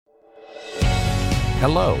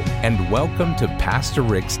Hello, and welcome to Pastor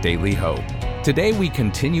Rick's Daily Hope. Today we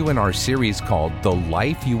continue in our series called The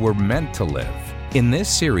Life You Were Meant to Live. In this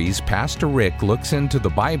series, Pastor Rick looks into the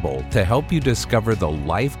Bible to help you discover the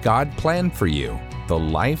life God planned for you, the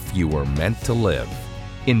life you were meant to live.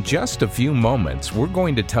 In just a few moments, we're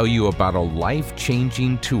going to tell you about a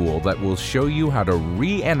life-changing tool that will show you how to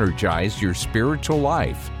re-energize your spiritual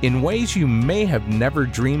life in ways you may have never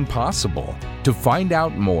dreamed possible. To find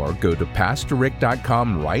out more, go to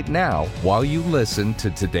PastorRick.com right now while you listen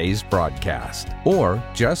to today's broadcast. Or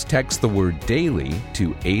just text the word DAILY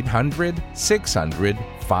to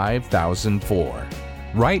 800-600-5004.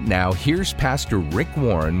 Right now, here's Pastor Rick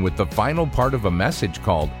Warren with the final part of a message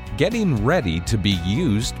called Getting Ready to be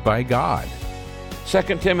Used by God.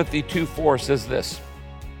 2 Timothy 2:4 says this,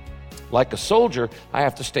 like a soldier, I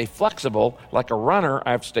have to stay flexible. Like a runner,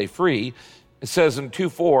 I have to stay free. It says in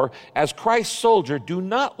 2:4, as Christ's soldier, do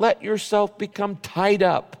not let yourself become tied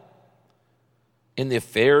up in the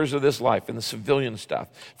affairs of this life, in the civilian stuff.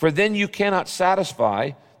 For then you cannot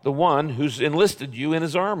satisfy the one who's enlisted you in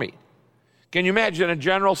his army. Can you imagine a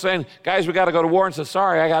general saying, guys, we got to go to war, and say,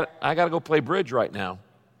 sorry, I got to go play bridge right now.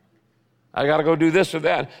 I got to go do this or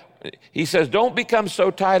that. He says, don't become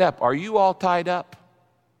so tied up. Are you all tied up?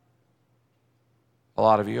 A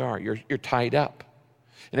lot of you are. You're tied up.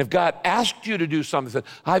 And if God asked you to do something, said,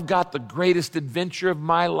 I've got the greatest adventure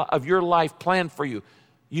of your life planned for you,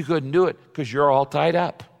 you couldn't do it because you're all tied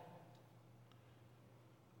up.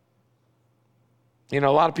 You know,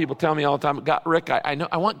 a lot of people tell me all the time, God, Rick, I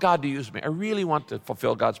want God to use me. I really want to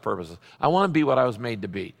fulfill God's purposes. I want to be what I was made to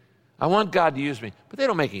be. I want God to use me. But they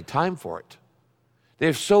don't make any time for it.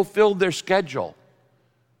 They've so filled their schedule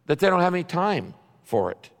that they don't have any time for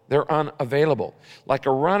it. They're unavailable. Like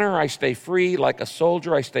a runner, I stay free. Like a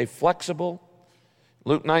soldier, I stay flexible.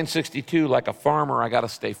 Luke 9:62, like a farmer, I got to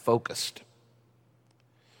stay focused.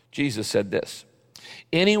 Jesus said this,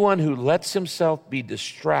 anyone who lets himself be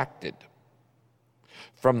distracted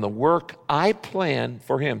from the work I plan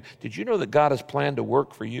for him. Did you know that God has planned to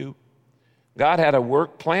work for you? God had a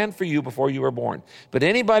work planned for you before you were born. But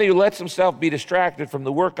anybody who lets himself be distracted from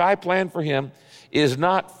the work I planned for him is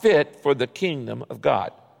not fit for the kingdom of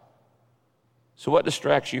God. So what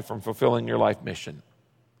distracts you from fulfilling your life mission?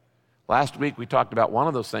 Last week we talked about one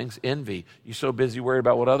of those things, envy. You're so busy worried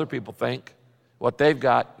about what other people think, what they've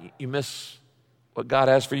got, you miss what God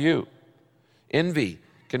has for you. Envy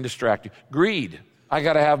can distract you. Greed. I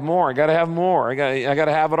got to have more. I got to have more. I got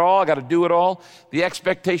to have it all. I got to do it all. The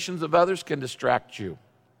expectations of others can distract you.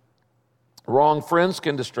 Wrong friends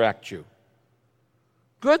can distract you.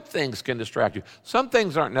 Good things can distract you. Some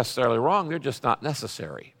things aren't necessarily wrong. They're just not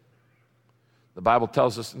necessary. The Bible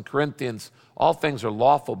tells us in Corinthians, all things are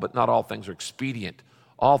lawful, but not all things are expedient.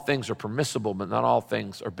 All things are permissible, but not all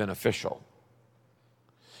things are beneficial.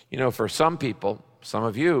 You know, for some people, some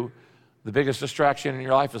of you, the biggest distraction in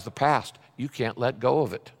your life is the past. You can't let go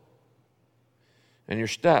of it. And you're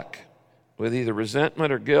stuck with either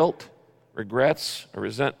resentment or guilt, regrets or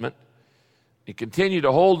resentment. You continue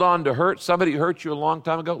to hold on to hurt. Somebody hurt you a long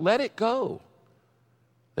time ago. Let it go.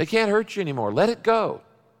 They can't hurt you anymore. Let it go.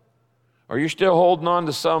 Or you're still holding on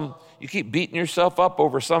to you keep beating yourself up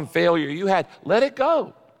over some failure you had. Let it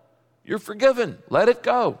go. You're forgiven. Let it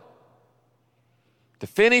go. To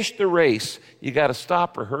finish the race, you got to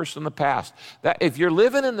stop rehearsing the past. That if you're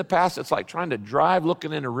living in the past, it's like trying to drive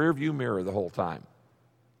looking in a rearview mirror the whole time.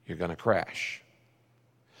 You're going to crash.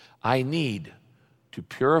 I need to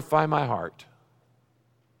purify my heart,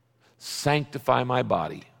 sanctify my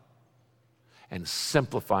body, and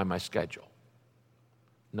simplify my schedule.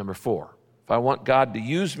 Number 4, if I want God to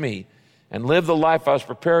use me and live the life I was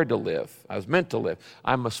prepared to live, I was meant to live,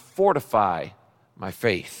 I must fortify my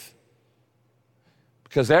faith.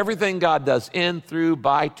 Because everything God does in, through,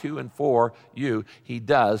 by, to, and for you, he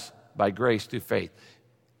does by grace through faith.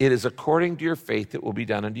 It is according to your faith that will be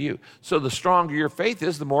done unto you. So the stronger your faith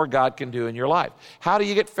is, the more God can do in your life. How do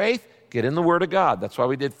you get faith? Get in the Word of God. That's why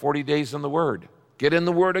we did 40 days in the Word. Get in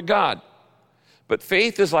the Word of God. But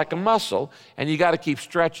faith is like a muscle, and you got to keep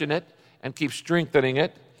stretching it and keep strengthening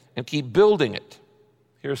it and keep building it.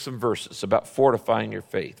 Here's some verses about fortifying your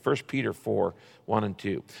faith. 1 Peter 4:1 and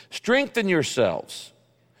 2. Strengthen yourselves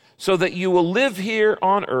so that you will live here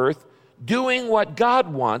on earth doing what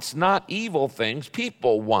God wants, not evil things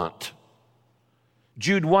people want.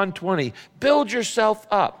 Jude 1:20, build yourself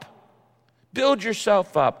up. Build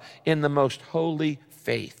yourself up in the most holy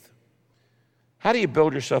faith. How do you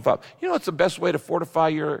build yourself up? You know what's the best way to fortify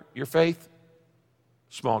your faith?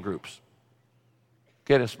 Small groups.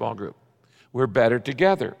 Get in a small group. We're better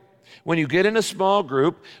together. When you get in a small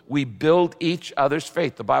group, we build each other's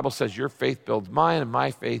faith. The Bible says your faith builds mine and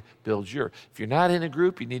my faith builds yours. If you're not in a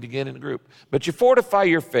group, you need to get in a group. But you fortify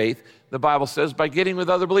your faith, the Bible says, by getting with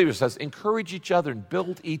other believers. It says encourage each other and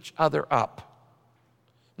build each other up.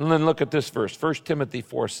 And then look at this verse, 1 Timothy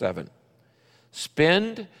 4:7.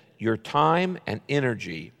 Spend your time and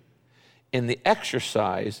energy in the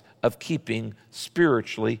exercise of keeping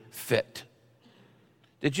spiritually fit.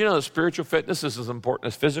 Did you know that spiritual fitness is as important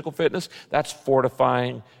as physical fitness? That's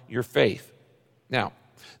fortifying your faith. Now,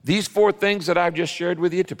 these 4 things that I've just shared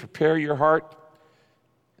with you to prepare your heart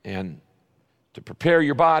and to prepare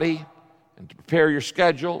your body and to prepare your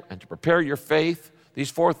schedule and to prepare your faith, these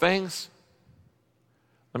 4 things,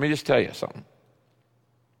 let me just tell you something.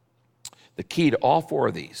 The key to all 4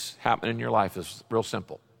 of these happening in your life is real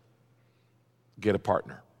simple. Get a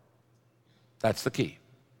partner. That's the key.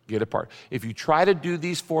 Get a partner. If you try to do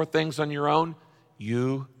these 4 things on your own,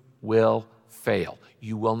 you will fail.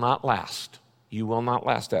 You will not last. You will not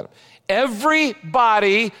last at it.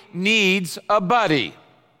 Everybody needs a buddy.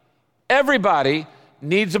 Everybody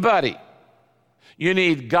needs a buddy. You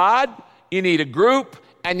need God, you need a group,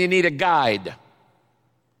 and you need a guide.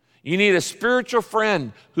 You need a spiritual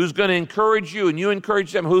friend who's going to encourage you and you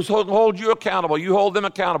encourage them, who's going to hold you accountable. You hold them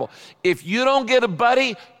accountable. If you don't get a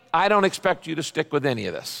buddy, I don't expect you to stick with any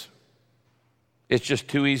of this. It's just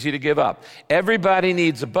too easy to give up. Everybody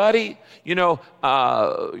needs a buddy.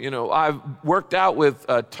 I've worked out with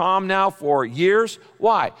Tom now for years.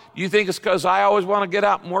 Why? You think it's because I always want to get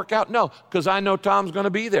out and work out? No, because I know Tom's going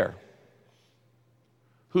to be there.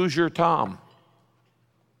 Who's your Tom?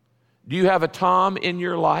 Do you have a Tom in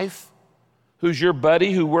your life who's your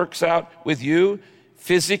buddy who works out with you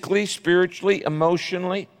physically, spiritually,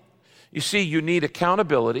 emotionally? You see, you need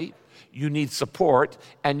accountability, you need support,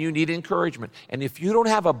 and you need encouragement. And if you don't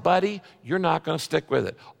have a buddy, you're not going to stick with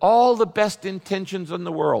it. All the best intentions in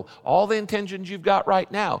the world, all the intentions you've got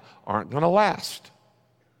right now aren't going to last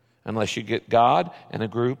unless you get God and a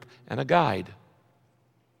group and a guide.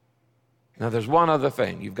 Now, there's one other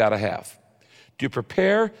thing you've got to have. To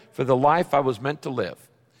prepare for the life I was meant to live,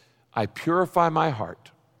 I purify my heart,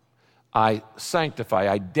 I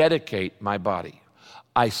sanctify, I dedicate my body,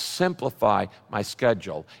 I simplify my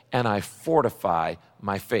schedule, and I fortify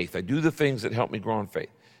my faith. I do the things that help me grow in faith.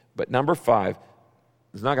 But number 5,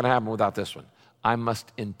 it's not going to happen without this one. I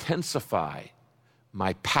must intensify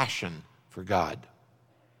my passion for God.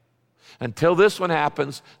 Until this one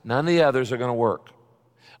happens, none of the others are going to work.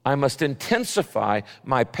 I must intensify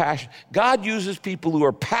my passion. God uses people who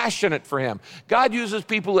are passionate for Him. God uses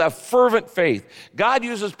people who have fervent faith. God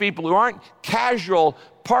uses people who aren't casual,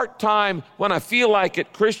 part-time, when I feel like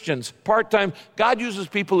it, Christians, part-time. God uses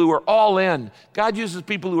people who are all in. God uses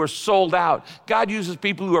people who are sold out. God uses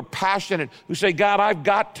people who are passionate, who say, God, I've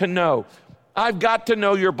got to know. I've got to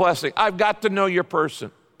know your blessing. I've got to know your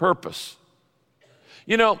purpose.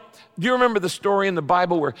 You know, do you remember the story in the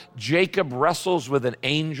Bible where Jacob wrestles with an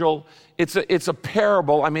angel? It's a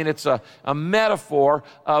parable. I mean, it's a metaphor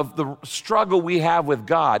of the struggle we have with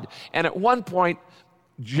God. And at one point,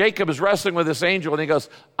 Jacob is wrestling with this angel, and he goes,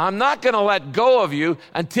 I'm not going to let go of you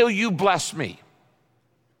until you bless me.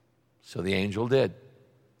 So the angel did.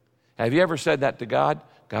 Have you ever said that to God?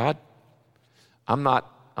 God, I'm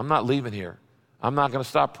not leaving here. I'm not going to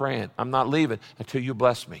stop praying. I'm not leaving until you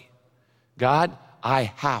bless me. God,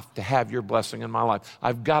 I have to have your blessing in my life.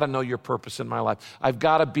 I've got to know your purpose in my life. I've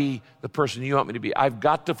got to be the person you want me to be. I've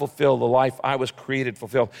got to fulfill the life I was created to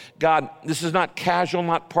fulfill. God, this is not casual,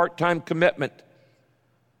 not part-time commitment.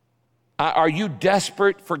 Are you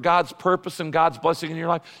desperate for God's purpose and God's blessing in your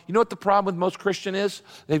life? You know what the problem with most Christians is?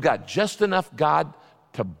 They've got just enough God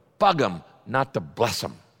to bug them, not to bless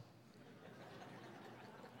them.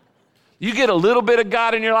 You get a little bit of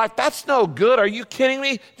God in your life, that's no good. Are you kidding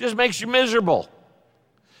me? It just makes you miserable.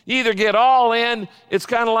 You either get all in, it's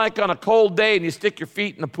kind of like on a cold day and you stick your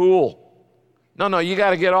feet in the pool. No, you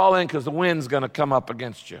got to get all in because the wind's going to come up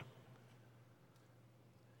against you.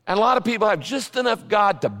 And a lot of people have just enough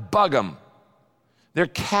God to bug them. They're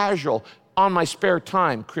casual, on my spare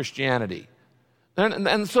time Christianity.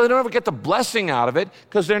 And so they don't ever get the blessing out of it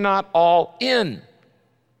because they're not all in.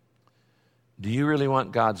 Do you really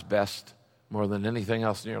want God's best more than anything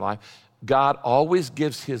else in your life? God always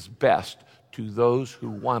gives His best to those who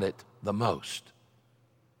want it the most.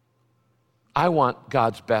 I want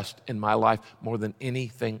God's best in my life more than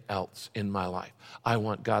anything else in my life. I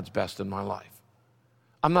want God's best in my life.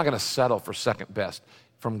 I'm not going to settle for second best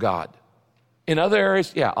from God. In other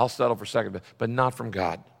areas, yeah, I'll settle for second best, but not from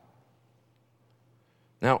God.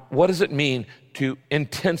 Now, what does it mean to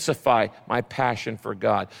intensify my passion for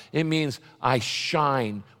God? It means I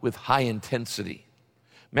shine with high intensity.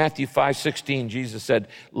 Matthew 5:16, Jesus said,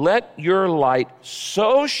 "Let your light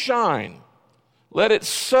so shine, let it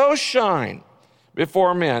so shine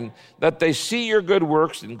before men that they see your good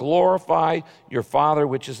works and glorify your Father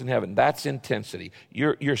which is in heaven." That's intensity.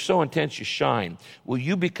 You're so intense you shine. Will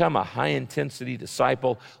you become a high-intensity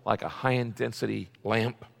disciple like a high-intensity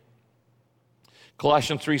lamp?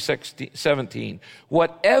 Colossians 3:17,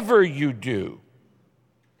 whatever you do,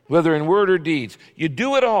 whether in word or deeds, you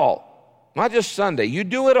do it all, not just Sunday, you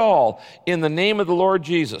do it all in the name of the Lord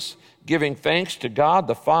Jesus, giving thanks to God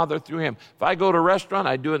the Father through him. If I go to a restaurant,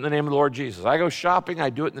 I do it in the name of the Lord Jesus. I go shopping,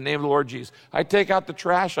 I do it in the name of the Lord Jesus. I take out the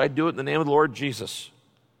trash, I do it in the name of the Lord Jesus.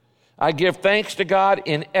 I give thanks to God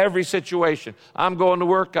in every situation. I'm going to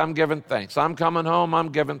work, I'm giving thanks. I'm coming home, I'm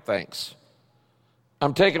giving thanks.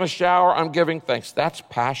 I'm taking a shower, I'm giving thanks. That's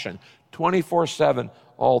passion, 24/7,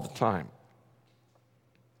 all the time.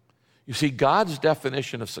 You see, God's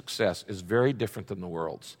definition of success is very different than the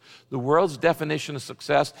world's. The world's definition of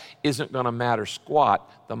success isn't going to matter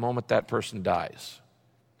squat the moment that person dies.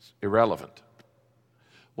 It's irrelevant.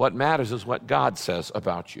 What matters is what God says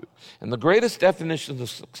about you. And the greatest definition of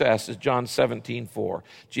success is John 17:4.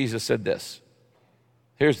 Jesus said this.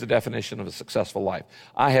 Here's the definition of a successful life.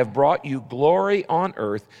 I have brought you glory on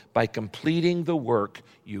earth by completing the work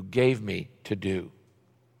you gave me to do.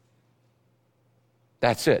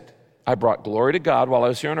 That's it. I brought glory to God while I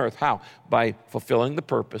was here on earth. How? By fulfilling the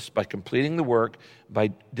purpose, by completing the work,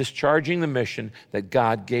 by discharging the mission that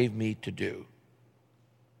God gave me to do.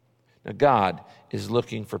 Now, God is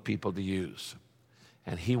looking for people to use,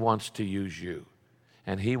 and he wants to use you,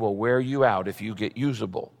 and he will wear you out if you get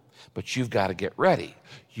usable. But you've got to get ready.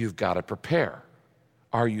 You've got to prepare.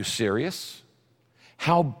 Are you serious?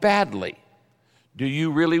 How badly do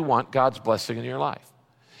you really want God's blessing in your life?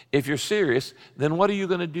 If you're serious, then what are you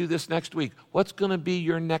going to do this next week? What's going to be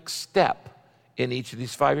your next step in each of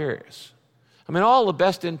these 5 areas? I mean, all the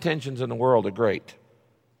best intentions in the world are great,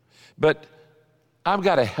 but I've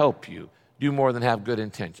got to help you do more than have good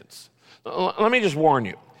intentions. Let me just warn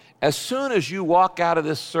you. As soon as you walk out of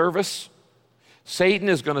this service, Satan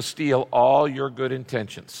is going to steal all your good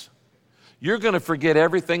intentions. You're going to forget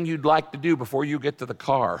everything you'd like to do before you get to the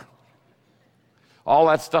car. All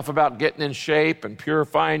that stuff about getting in shape and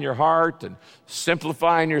purifying your heart and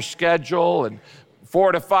simplifying your schedule and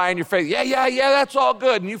fortifying your faith. Yeah, that's all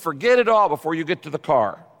good. And you forget it all before you get to the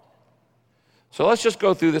car. So let's just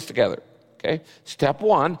go through this together, okay? Step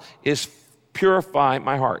 1 is purify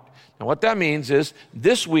my heart. Now what that means is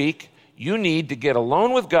this week you need to get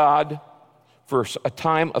alone with God for a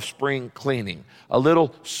time of spring cleaning, a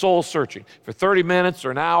little soul searching for 30 minutes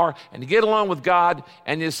or an hour, and you get along with God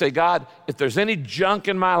and you say, God, if there's any junk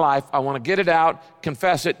in my life, I want to get it out,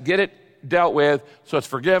 confess it, get it dealt with so it's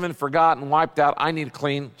forgiven, forgotten, wiped out. I need a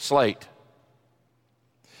clean slate.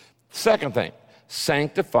 Second thing,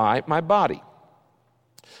 sanctify my body.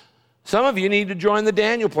 Some of you need to join the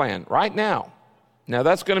Daniel plan right now. Now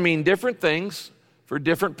that's going to mean different things for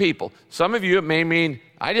different people. Some of you, it may mean,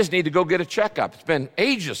 I just need to go get a checkup. It's been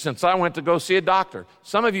ages since I went to go see a doctor.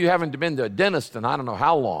 Some of you haven't been to a dentist in I don't know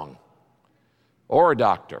how long, or a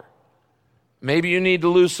doctor. Maybe you need to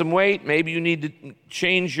lose some weight. Maybe you need to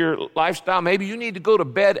change your lifestyle. Maybe you need to go to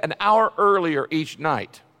bed an hour earlier each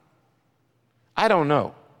night. I don't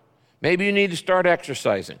know. Maybe you need to start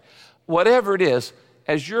exercising. Whatever it is,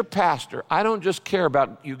 as your pastor, I don't just care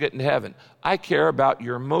about you getting to heaven. I care about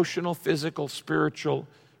your emotional, physical, spiritual,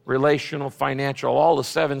 relational, financial, all the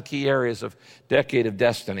 7 key areas of Decade of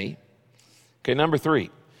Destiny. Okay, number 3.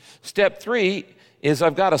 Step 3 is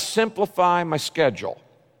I've got to simplify my schedule.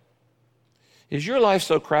 Is your life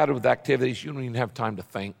so crowded with activities you don't even have time to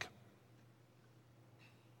think?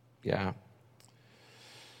 Yeah.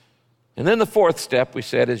 And then the 4th step we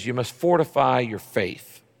said is you must fortify your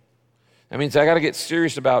faith. That means I got to get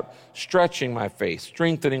serious about stretching my faith,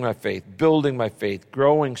 strengthening my faith, building my faith,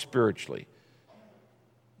 growing spiritually.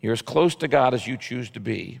 You're as close to God as you choose to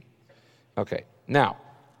be. Okay, now,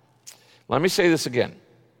 let me say this again.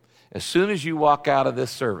 As soon as you walk out of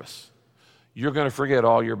this service, you're going to forget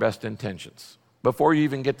all your best intentions before you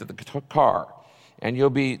even get to the car, and you'll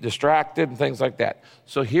be distracted and things like that.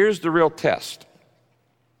 So here's the real test.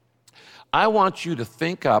 I want you to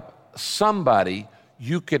think up somebody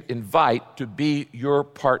you could invite to be your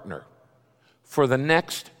partner for the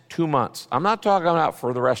next 2 months. I'm not talking about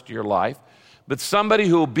for the rest of your life, but somebody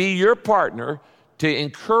who will be your partner to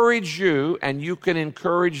encourage you, and you can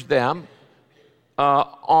encourage them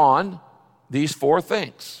on these 4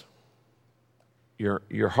 things.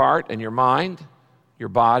 Your heart and your mind, your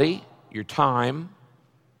body, your time,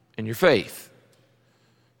 and your faith.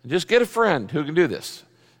 Just get a friend who can do this.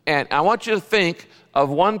 And I want you to think of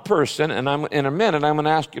one person, and in a minute, I'm going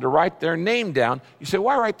to ask you to write their name down. You say,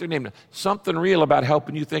 why write their name down? Something real about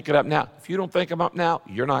helping you think it up now. If you don't think them up now,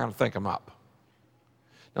 you're not going to think them up.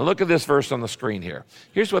 Now look at this verse on the screen here.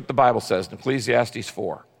 Here's what the Bible says in Ecclesiastes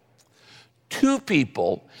 4. 2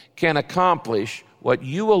 people can accomplish what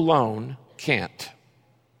you alone can't.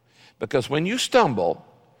 Because when you stumble,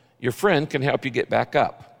 your friend can help you get back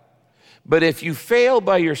up. But if you fail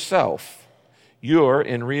by yourself, you're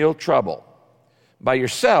in real trouble. By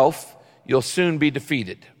yourself, you'll soon be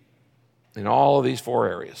defeated in all of these 4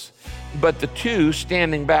 areas. But the 2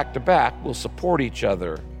 standing back to back will support each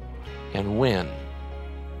other and win.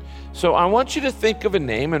 So I want you to think of a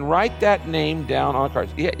name and write that name down on a card.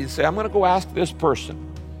 Yeah, you say, I'm going to go ask this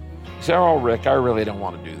person. You say, oh, Rick, I really don't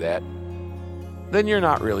want to do that. Then you're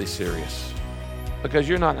not really serious, because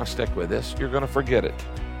you're not going to stick with this. You're going to forget it.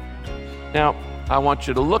 Now, I want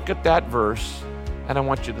you to look at that verse, and I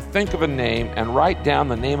want you to think of a name and write down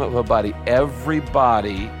the name of a buddy.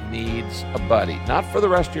 Everybody needs a buddy. Not for the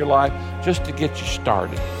rest of your life, just to get you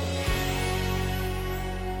started.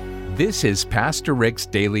 This is Pastor Rick's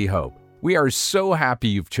Daily Hope. We are so happy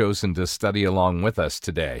you've chosen to study along with us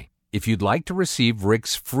today. If you'd like to receive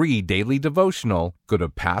Rick's free daily devotional, go to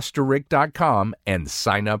PastorRick.com and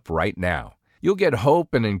sign up right now. You'll get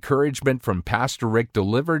hope and encouragement from Pastor Rick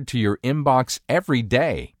delivered to your inbox every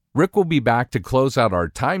day. Rick will be back to close out our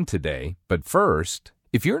time today, but first,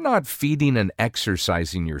 if you're not feeding and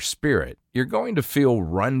exercising your spirit, you're going to feel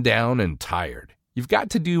run down and tired. You've got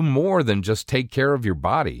to do more than just take care of your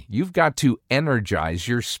body. You've got to energize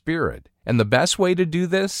your spirit. And the best way to do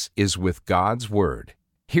this is with God's Word.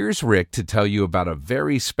 Here's Rick to tell you about a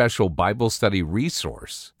very special Bible study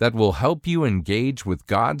resource that will help you engage with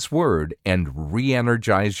God's Word and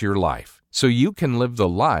re-energize your life so you can live the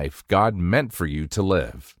life God meant for you to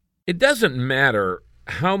live. It doesn't matter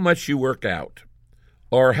how much you work out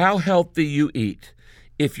or how healthy you eat.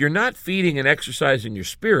 If you're not feeding and exercising your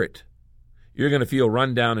spirit, you're going to feel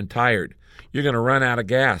run down and tired. You're going to run out of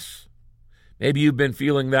gas. Maybe you've been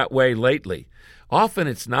feeling that way lately. Often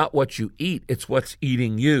it's not what you eat, it's what's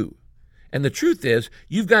eating you. And the truth is,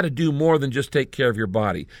 you've got to do more than just take care of your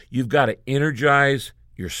body. You've got to energize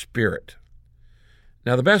your spirit.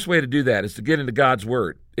 Now, the best way to do that is to get into God's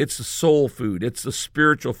Word. It's the soul food. It's the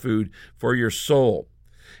spiritual food for your soul.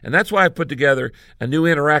 And that's why I put together a new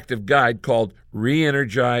interactive guide called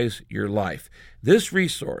Re-Energize Your Life. This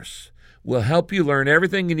resource will help you learn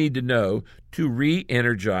everything you need to know to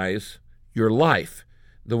re-energize your life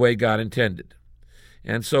the way God intended.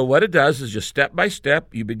 And so what it does is just step by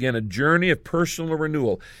step, you begin a journey of personal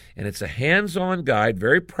renewal. And it's a hands-on guide,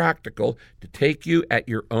 very practical, to take you at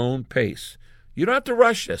your own pace. You don't have to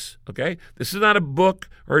rush this, okay? This is not a book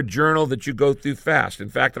or a journal that you go through fast. In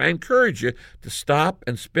fact, I encourage you to stop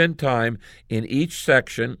and spend time in each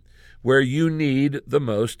section where you need the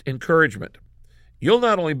most encouragement. You'll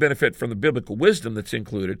not only benefit from the biblical wisdom that's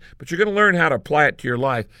included, but you're going to learn how to apply it to your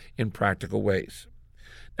life in practical ways.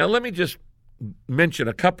 Now, let me just mention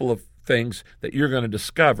a couple of things that you're going to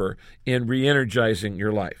discover in re-energizing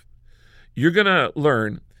your life. You're going to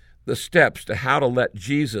learn the steps to how to let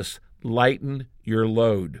Jesus lighten your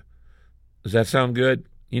load. Does that sound good?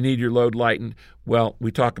 You need your load lightened? Well,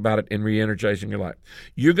 we talk about it in re-energizing your life.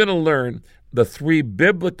 You're going to learn the 3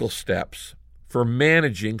 biblical steps for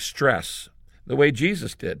managing stress, the way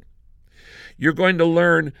Jesus did. You're going to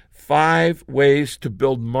learn 5 ways to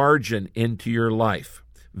build margin into your life.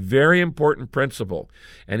 Very important principle.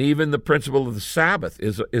 And even the principle of the Sabbath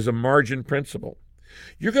is a margin principle.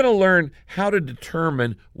 You're going to learn how to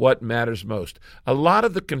determine what matters most. A lot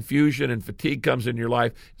of the confusion and fatigue comes in your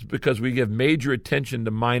life is because we give major attention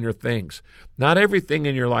to minor things. Not everything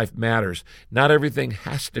in your life matters. Not everything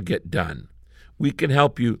has to get done. We can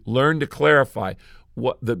help you learn to clarify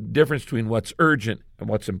what the difference between what's urgent and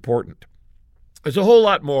what's important. There's a whole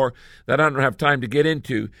lot more that I don't have time to get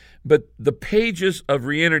into, but the pages of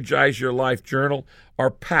Re-Energize Your Life journal are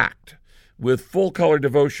packed with full-color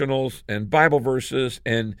devotionals and Bible verses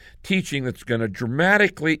and teaching that's going to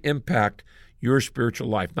dramatically impact your spiritual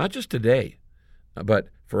life, not just today, but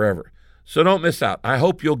forever. So don't miss out. I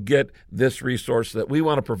hope you'll get this resource that we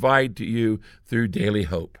want to provide to you through Daily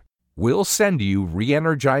Hope. We'll send you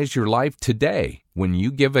Re-Energize Your Life today when you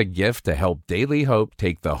give a gift to help Daily Hope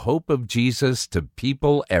take the hope of Jesus to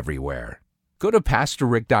people everywhere. Go to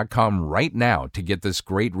PastorRick.com right now to get this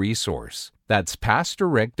great resource. That's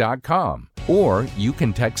PastorRick.com. Or you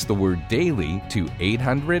can text the word DAILY to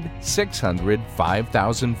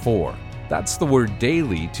 800-600-5004. That's the word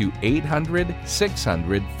daily to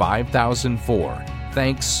 800-600-5004.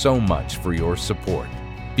 Thanks so much for your support.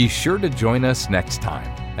 Be sure to join us next time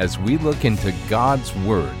as we look into God's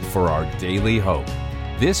Word for our daily hope.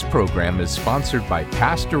 This program is sponsored by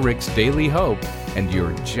Pastor Rick's Daily Hope and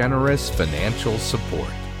your generous financial support.